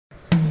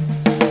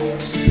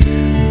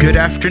Good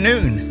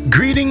afternoon.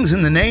 Greetings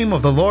in the name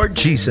of the Lord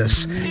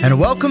Jesus, and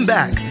welcome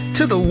back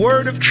to the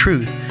Word of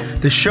Truth,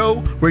 the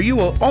show where you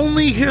will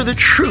only hear the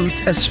truth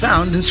as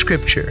found in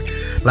Scripture.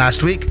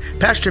 Last week,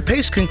 Pastor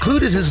Pace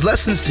concluded his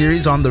lesson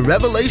series on the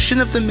revelation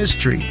of the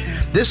mystery.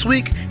 This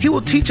week, he will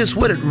teach us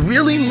what it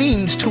really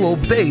means to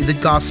obey the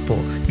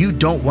gospel. You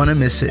don't want to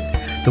miss it.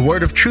 The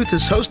Word of Truth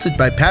is hosted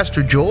by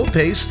Pastor Joel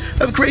Pace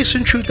of Grace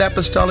and Truth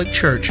Apostolic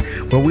Church,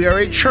 where we are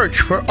a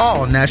church for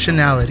all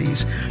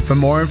nationalities. For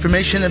more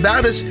information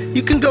about us,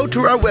 you can go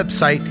to our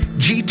website,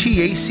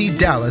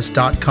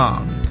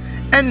 gtacdallas.com.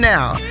 And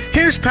now,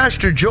 here's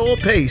Pastor Joel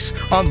Pace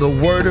on the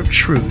Word of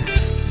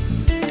Truth.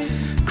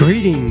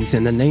 Greetings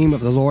in the name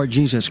of the Lord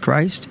Jesus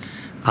Christ.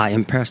 I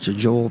am Pastor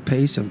Joel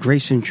Pace of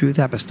Grace and Truth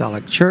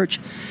Apostolic Church,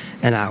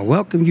 and I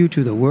welcome you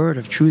to the Word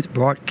of Truth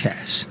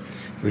broadcast.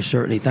 We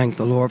certainly thank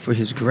the Lord for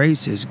His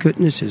grace, His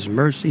goodness, His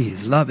mercy,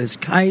 His love, His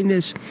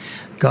kindness.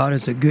 God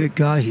is a good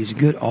God. He's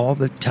good all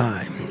the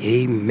time.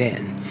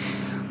 Amen.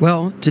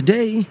 Well,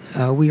 today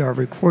we are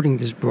recording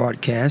this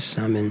broadcast.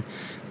 I'm in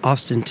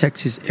Austin,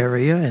 Texas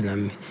area,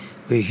 and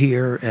we're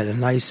here at a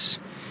nice,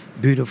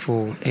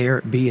 beautiful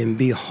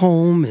Airbnb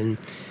home and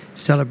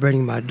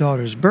celebrating my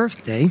daughter's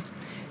birthday.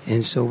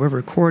 And so we're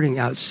recording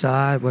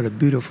outside. What a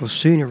beautiful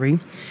scenery.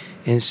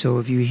 And so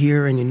if you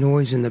hear any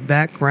noise in the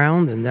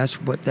background, then that's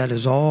what that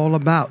is all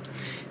about.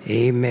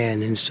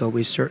 Amen. And so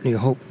we certainly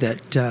hope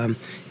that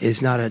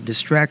it's not a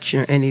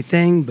distraction or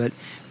anything, but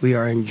we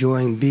are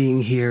enjoying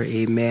being here.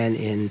 Amen.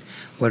 And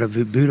what a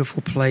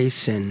beautiful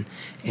place and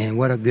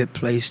what a good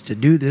place to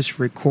do this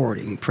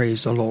recording.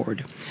 Praise the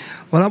Lord.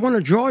 Well, I want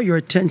to draw your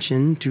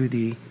attention to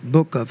the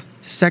book of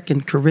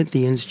 2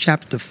 Corinthians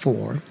chapter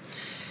 4,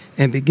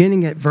 and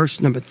beginning at verse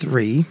number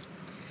 3,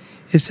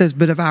 it says,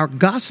 "But if our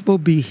gospel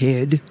be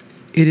hid,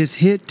 it is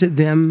hid to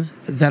them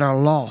that are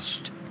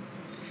lost,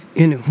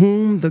 in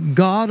whom the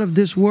God of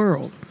this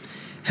world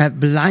hath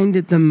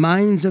blinded the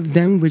minds of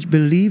them which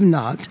believe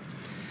not,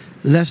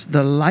 lest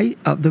the light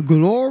of the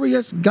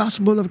glorious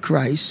gospel of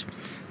Christ,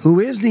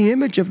 who is the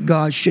image of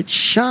God, should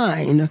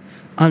shine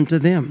unto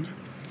them."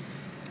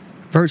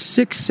 Verse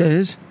 6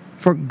 says,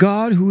 "For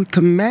God, who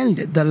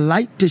commanded the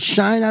light to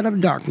shine out of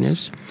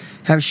darkness,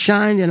 have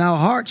shined in our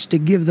hearts to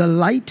give the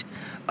light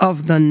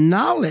of the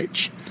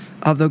knowledge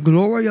of the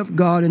glory of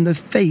God in the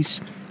face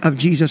of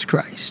Jesus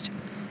Christ."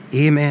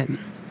 Amen.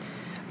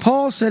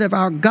 Paul said, if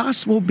our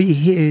gospel be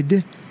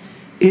hid,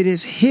 it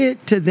is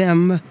hid to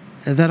them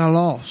that are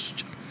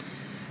lost,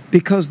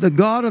 because the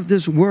God of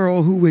this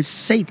world, who is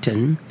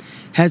Satan,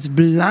 has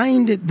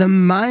blinded the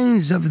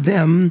minds of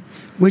them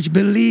which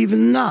believe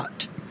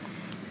not,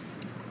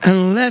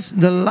 unless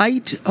the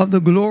light of the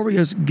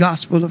glorious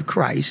gospel of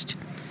Christ,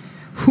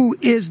 who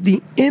is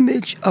the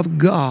image of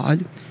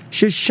God,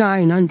 should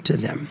shine unto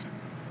them.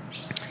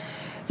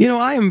 You know,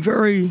 I am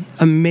very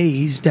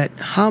amazed at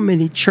how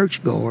many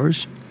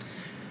churchgoers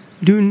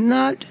do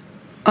not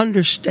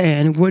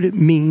understand what it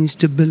means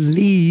to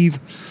believe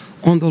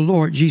on the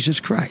Lord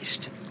Jesus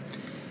Christ.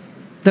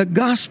 The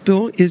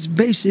gospel is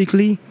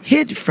basically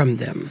hid from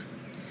them.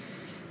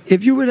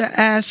 If you were to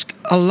ask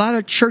a lot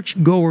of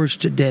churchgoers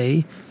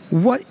today,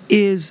 what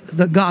is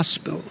the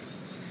gospel?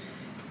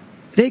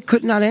 They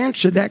could not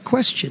answer that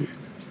question.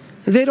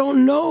 They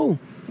don't know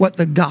what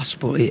the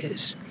gospel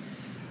is.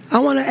 I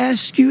want to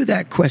ask you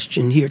that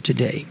question here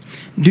today.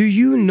 Do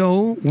you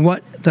know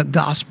what the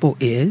gospel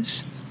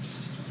is?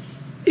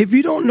 If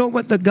you don't know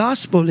what the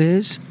gospel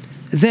is,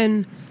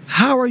 then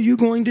how are you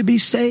going to be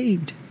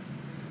saved?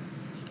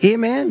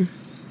 Amen.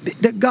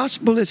 The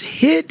gospel is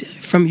hid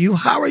from you.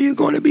 How are you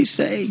going to be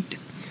saved?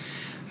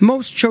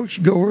 Most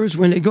churchgoers,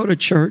 when they go to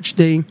church,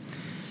 they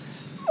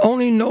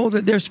only know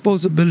that they're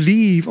supposed to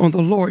believe on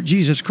the Lord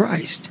Jesus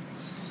Christ.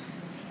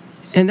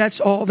 And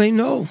that's all they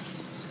know.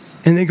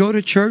 And they go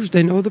to church,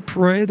 they know to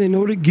pray, they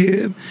know to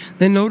give,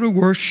 they know to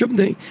worship,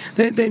 they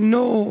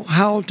know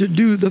how to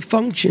do the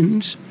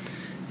functions,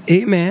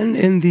 amen,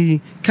 in the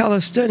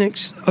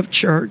calisthenics of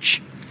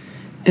church,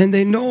 and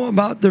they know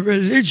about the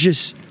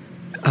religious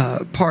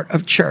part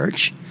of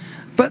church,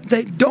 but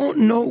they don't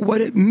know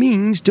what it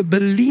means to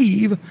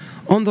believe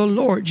on the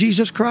Lord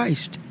Jesus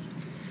Christ.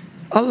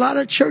 A lot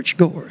of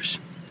churchgoers.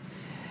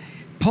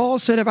 Paul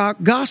said, if our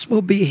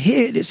gospel be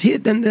hid, it's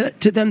hid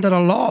to them that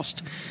are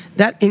lost.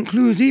 That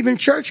includes even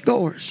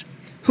churchgoers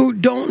who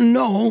don't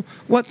know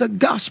what the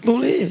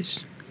gospel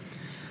is.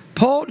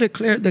 Paul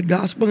declared the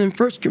gospel in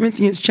 1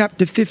 Corinthians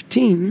chapter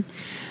 15,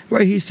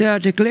 where he said, I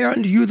declare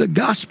unto you the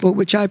gospel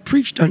which I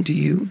preached unto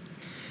you,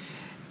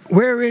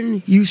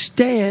 wherein you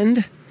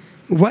stand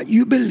what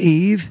you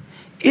believe,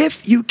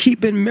 if you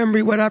keep in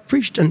memory what I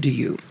preached unto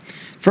you.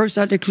 First,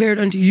 I declared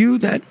unto you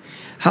that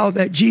how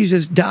that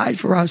Jesus died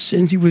for our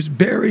sins, he was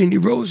buried, and he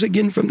rose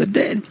again from the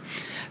dead.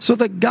 So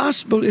the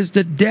gospel is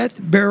the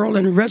death, burial,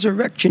 and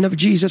resurrection of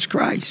Jesus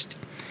Christ.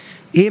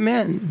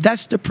 Amen.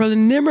 That's the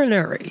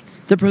preliminary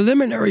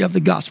of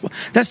the gospel.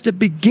 That's the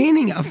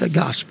beginning of the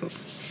gospel.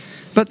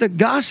 But the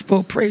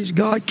gospel, praise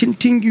God,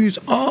 continues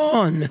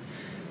on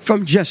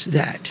from just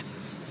that.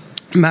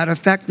 Matter of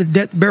fact, the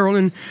death, burial,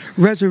 and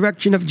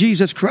resurrection of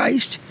Jesus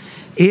Christ,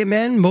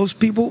 amen, most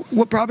people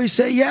will probably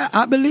say, yeah,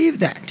 I believe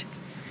that.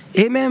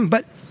 Amen.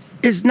 But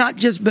it's not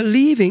just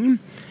believing,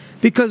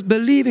 because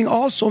believing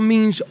also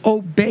means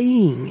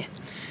obeying.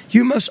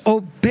 You must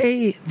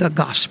obey the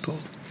gospel.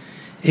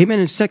 Amen.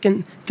 In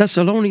 2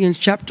 Thessalonians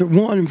chapter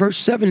 1, verse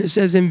 7, it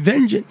says,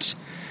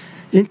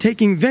 in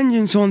taking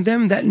vengeance on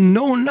them that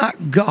know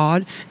not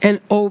God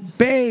and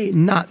obey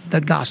not the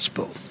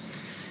gospel.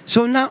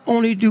 So not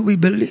only do we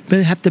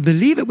have to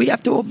believe it, we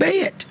have to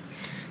obey it,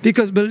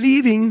 because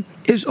believing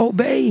is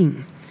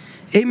obeying.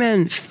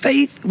 Amen.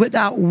 Faith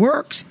without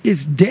works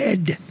is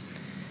dead.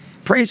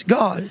 Praise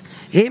God.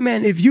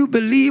 Amen. If you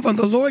believe on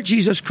the Lord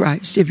Jesus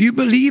Christ, if you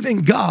believe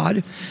in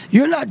God,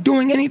 you're not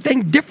doing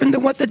anything different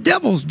than what the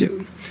devils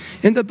do.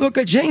 In the book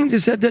of James,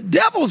 it said the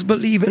devils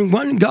believe in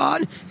one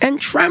God and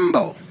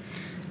tremble.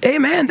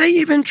 Amen. They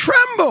even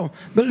tremble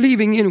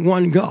believing in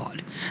one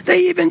God. They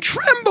even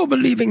tremble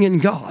believing in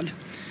God.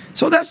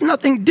 So that's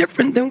nothing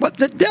different than what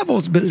the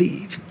devils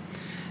believe.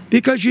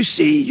 Because you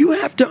see, you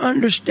have to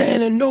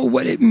understand and know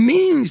what it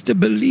means to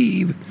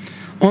believe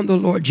on the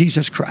Lord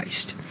Jesus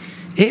Christ.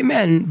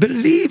 Amen.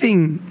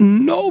 Believing,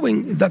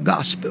 knowing the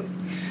gospel.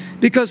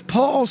 Because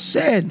Paul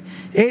said,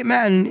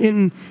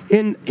 amen,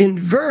 in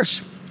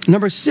verse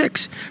number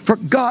 6, for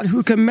God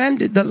who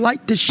commanded the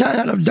light to shine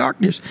out of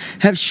darkness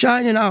have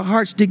shined in our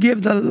hearts to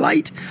give the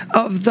light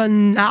of the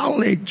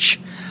knowledge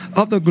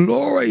of the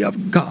glory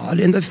of God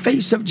in the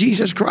face of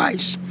Jesus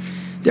Christ.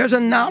 There's a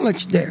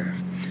knowledge there.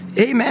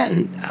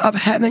 Amen. Of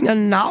having a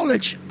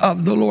knowledge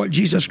of the Lord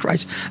Jesus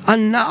Christ, a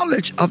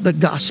knowledge of the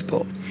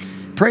gospel.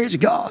 Praise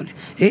God.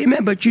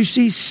 Amen. But you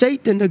see,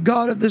 Satan, the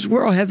god of this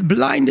world, hath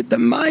blinded the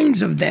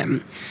minds of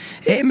them,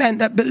 amen,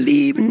 that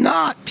believe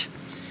not.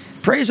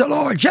 Praise the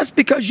Lord. Just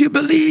because you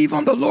believe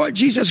on the Lord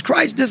Jesus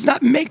Christ does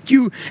not make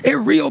you a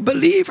real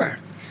believer.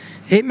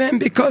 Amen.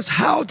 Because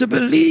how to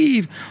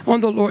believe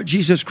on the Lord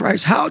Jesus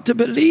Christ, how to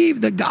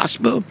believe the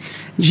gospel.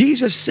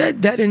 Jesus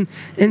said that in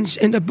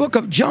the book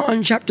of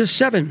John, chapter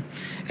 7,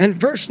 and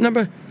verse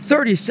number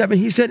 37.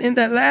 He said, in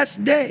that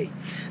last day,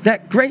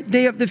 that great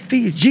day of the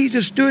feast,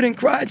 Jesus stood and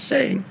cried,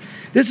 saying,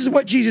 this is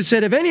what Jesus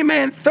said, if any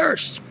man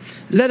thirst,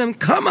 let him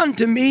come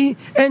unto me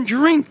and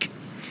drink.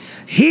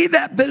 He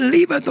that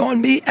believeth on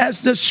me,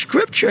 as the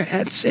scripture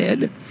hath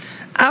said,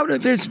 out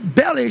of his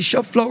belly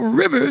shall flow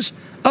rivers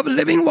of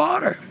living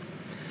water.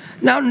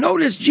 Now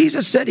notice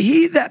Jesus said,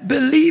 he that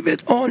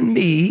believeth on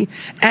me,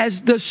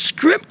 as the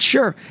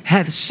scripture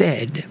hath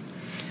said.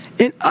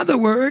 In other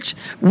words,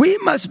 we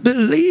must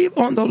believe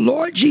on the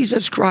Lord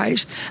Jesus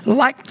Christ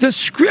like the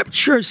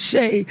scriptures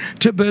say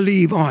to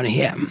believe on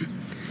him.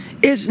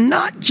 It's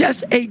not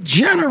just a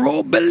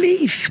general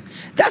belief.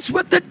 That's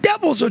what the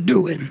devils are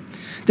doing.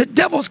 The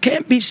devils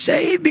can't be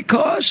saved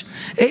because,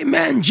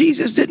 amen,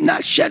 Jesus did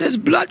not shed his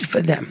blood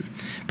for them.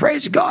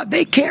 Praise God.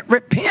 They can't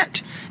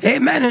repent,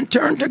 amen, and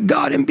turn to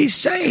God and be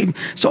saved.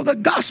 So the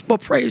gospel,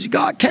 praise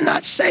God,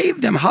 cannot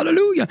save them.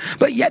 Hallelujah.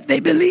 But yet they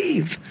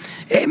believe.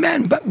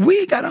 Amen. But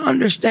we got to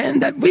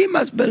understand that we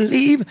must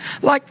believe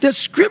like the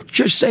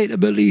scriptures say to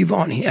believe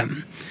on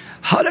him.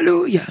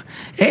 Hallelujah.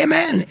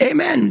 Amen.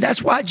 Amen.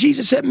 That's why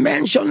Jesus said,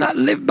 man shall not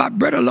live by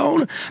bread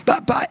alone,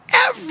 but by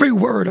every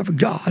word of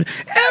God.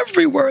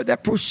 Every word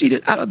that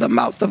proceeded out of the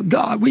mouth of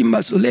God, we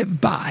must live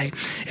by.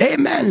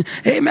 Amen.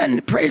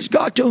 Amen. Praise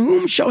God. To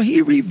whom shall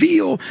he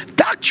reveal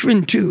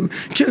doctrine to?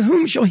 To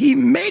whom shall he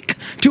make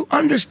to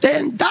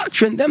understand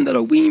doctrine? Them that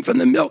are weaned from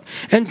the milk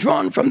and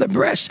drawn from the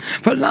breast.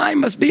 For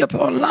line must be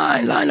upon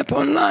line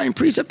upon line,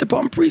 precept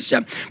upon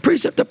precept,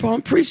 precept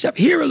upon precept,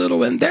 here a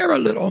little and there a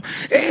little.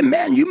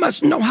 Amen. You must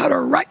know how to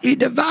rightly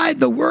divide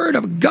the word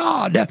of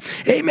God.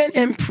 Amen.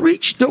 And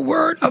preach the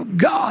word of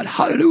God.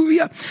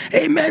 Hallelujah.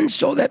 Amen.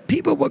 So that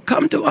people will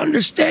come to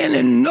understand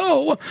and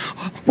know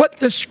what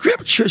the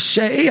scriptures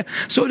say,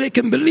 so they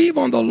can believe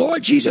on the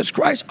Lord Jesus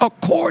Christ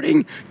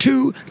according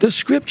to the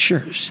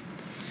scriptures.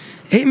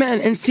 Amen.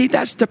 And see,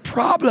 that's the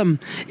problem,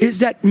 is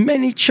that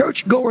many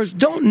churchgoers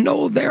don't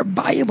know their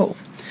Bible.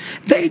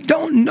 They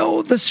don't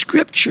know the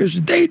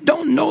scriptures. They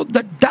don't know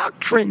the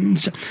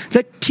doctrines,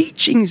 the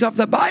teachings of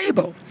the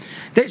Bible.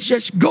 They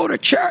just go to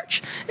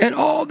church and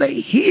all they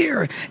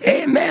hear,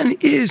 amen,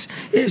 is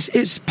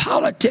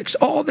politics.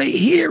 All they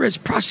hear is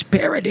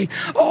prosperity.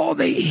 All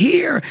they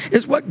hear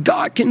is what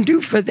God can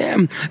do for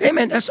them.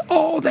 Amen. That's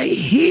all they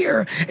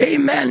hear.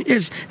 Amen.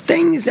 Is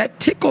things that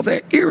tickle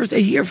their ears.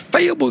 They hear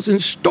fables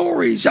and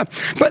stories,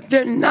 but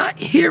they're not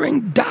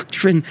hearing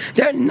doctrine.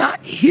 They're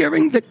not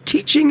hearing the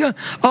teaching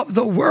of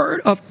the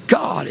word of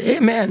God.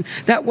 Amen.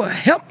 That will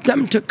help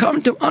them to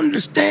come to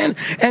understand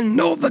and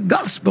know the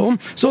gospel,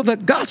 so the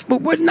gospel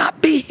would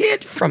not be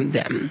hid from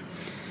them.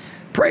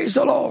 Praise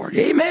the Lord.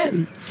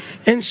 Amen.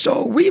 And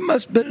so we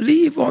must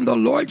believe on the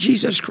Lord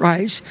Jesus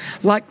Christ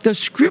like the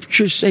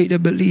scriptures say to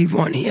believe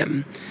on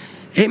him.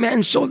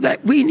 Amen. So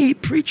that we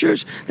need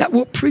preachers that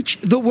will preach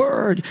the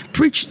word,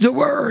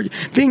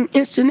 being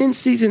instant in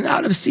season,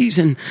 out of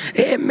season.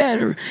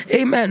 Amen.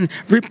 Amen.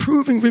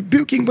 Reproving,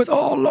 rebuking with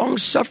all long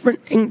suffering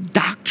and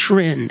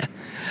doctrine.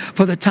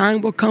 For the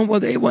time will come where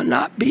they will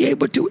not be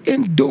able to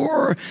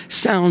endure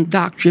sound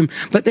doctrine,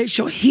 but they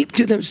shall heap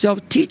to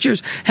themselves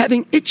teachers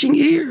having itching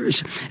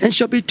ears, and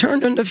shall be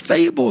turned unto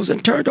fables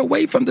and turned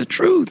away from the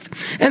truth.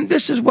 And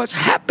this is what's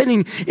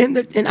happening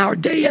in our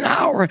day and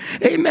hour.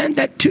 Amen.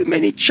 That too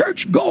many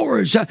church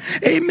goers,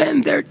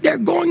 amen, they're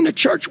going to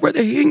church where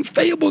they're hearing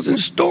fables and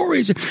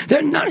stories.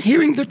 They're not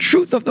hearing the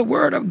truth of the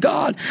word of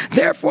God.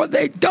 Therefore,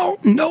 they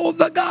don't know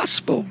the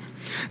gospel.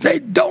 They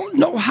don't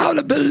know how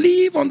to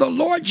believe on the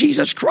Lord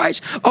Jesus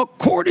Christ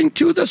according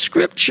to the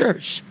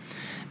scriptures.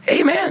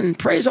 Amen.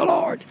 Praise the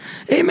Lord.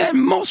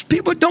 Amen. Most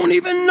people don't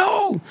even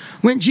know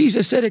when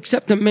Jesus said,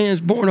 except a man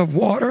is born of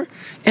water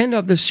and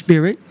of the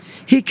Spirit,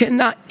 he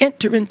cannot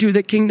enter into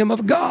the kingdom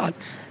of God.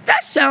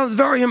 That sounds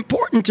very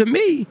important to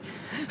me.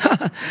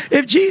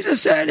 If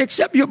Jesus said,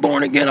 except you're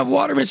born again of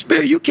water and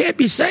spirit, you can't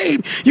be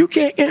saved, you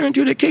can't enter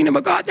into the kingdom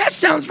of God, that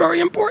sounds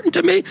very important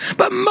to me.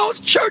 But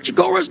most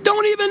churchgoers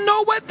don't even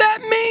know what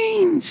that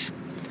means.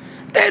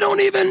 They don't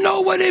even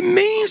know what it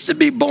means to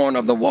be born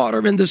of the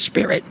water and the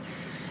Spirit.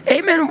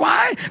 Amen.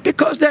 Why?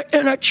 Because they're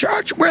in a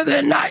church where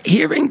they're not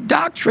hearing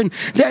doctrine.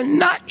 They're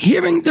not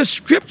hearing the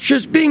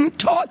scriptures being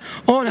taught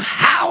on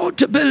how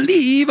to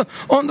believe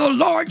on the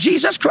Lord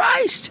Jesus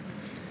Christ.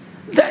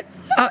 That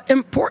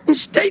important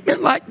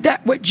statement like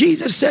that, what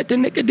Jesus said to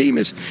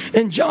Nicodemus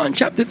in John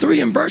chapter 3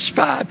 and verse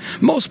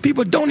 5, most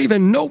people don't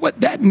even know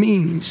what that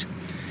means.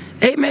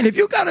 Amen. If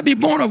you got to be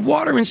born of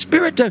water and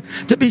spirit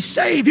to be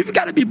saved, if you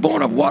got to be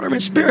born of water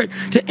and spirit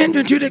to enter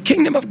into the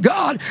kingdom of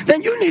God,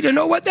 then you need to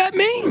know what that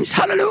means.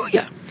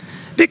 Hallelujah.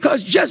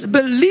 Because just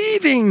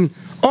believing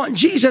on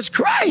Jesus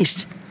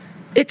Christ,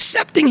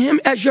 accepting him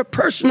as your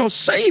personal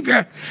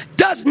Savior,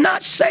 does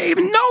not save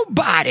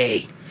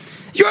nobody.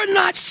 You're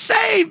not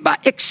saved by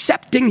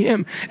accepting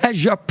him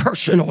as your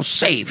personal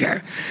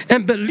Savior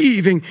and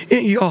believing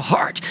in your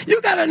heart.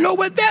 You got to know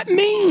what that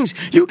means.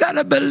 You got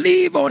to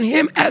believe on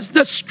him as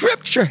the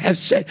scripture has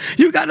said.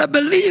 You got to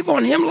believe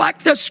on him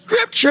like the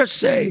scriptures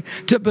say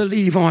to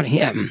believe on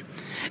him.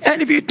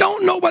 And if you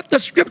don't know what the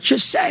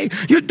scriptures say,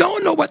 you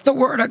don't know what the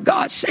word of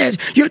God says,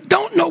 you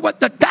don't know what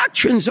the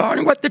doctrines are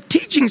and what the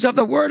teachings of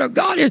the word of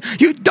God is,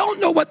 you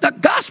don't know what the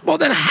gospel,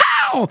 then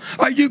how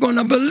are you going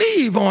to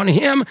believe on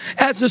him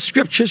as the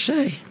scriptures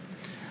say?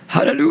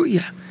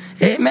 Hallelujah.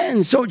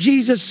 Amen. So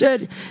Jesus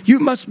said, you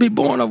must be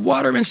born of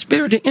water and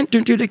spirit to enter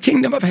into the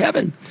kingdom of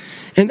heaven.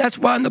 And that's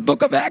why in the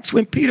book of Acts,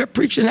 when Peter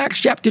preached in Acts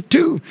chapter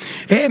 2,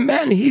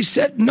 amen, he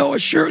said, know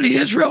assuredly,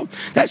 Israel,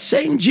 that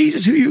same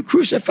Jesus who you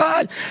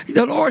crucified,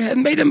 the Lord hath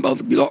made him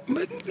both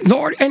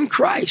Lord and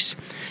Christ.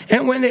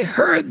 And when they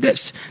heard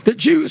this, the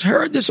Jews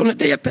heard this on the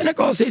day of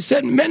Pentecost, they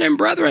said, men and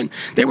brethren,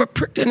 they were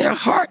pricked in their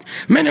heart.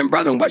 Men and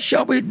brethren, what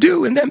shall we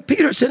do? And then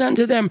Peter said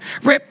unto them,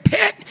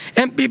 repent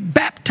and be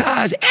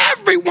baptized,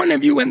 every one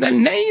of you, in the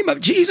name of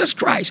Jesus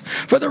Christ,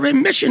 for the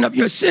remission of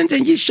your sins,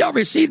 and ye shall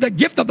receive the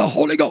gift of the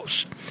Holy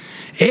Ghost.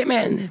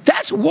 Amen.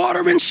 That's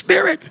water and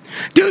spirit.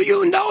 Do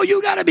you know you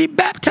got to be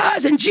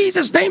baptized in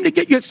Jesus' name to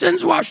get your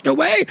sins washed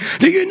away?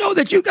 Do you know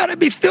that you got to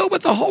be filled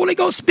with the Holy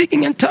Ghost,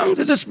 speaking in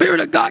tongues as the Spirit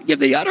of God give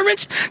the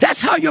utterance?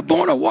 That's how you're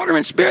born of water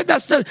and spirit.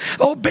 That's the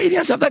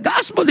obedience of the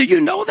gospel. Do you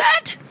know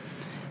that?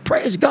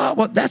 Praise God.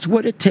 Well, that's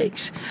what it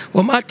takes.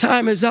 Well, my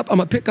time is up. I'm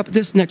going to pick up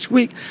this next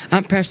week.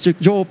 I'm Pastor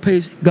Joel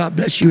Pace. God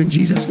bless you in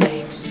Jesus'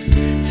 name.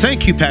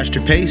 Thank you,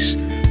 Pastor Pace.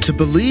 To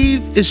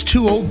believe is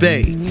to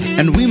obey,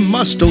 and we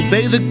must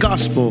obey the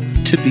gospel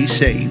to be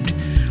saved.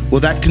 Well,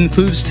 that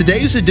concludes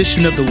today's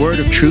edition of the Word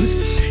of Truth.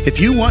 If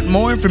you want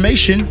more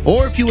information,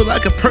 or if you would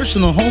like a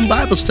personal home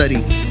Bible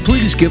study,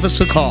 please give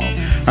us a call.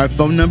 Our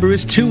phone number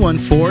is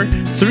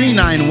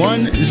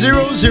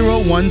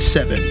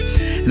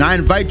 214-391-0017. And I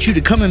invite you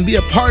to come and be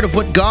a part of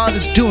what God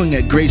is doing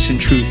at Grace and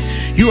Truth.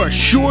 You are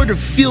sure to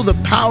feel the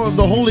power of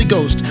the Holy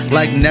Ghost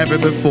like never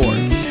before.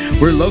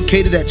 We're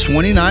located at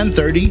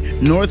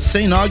 2930 North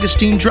St.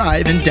 Augustine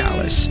Drive in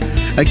Dallas.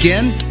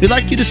 Again, we'd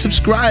like you to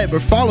subscribe or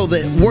follow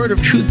the Word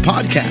of Truth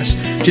podcast.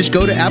 Just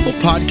go to Apple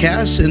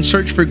Podcasts and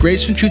search for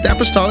Grace and Truth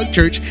Apostolic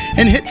Church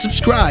and hit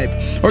subscribe.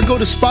 Or go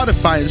to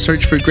Spotify and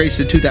search for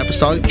Grace and Truth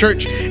Apostolic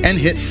Church and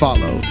hit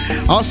follow.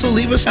 Also,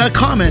 leave us a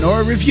comment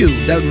or a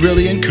review. That would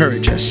really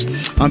encourage us.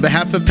 On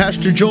behalf of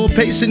Pastor Joel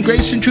Pace and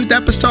Grace and Truth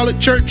Apostolic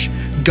Church,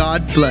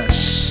 God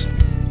bless.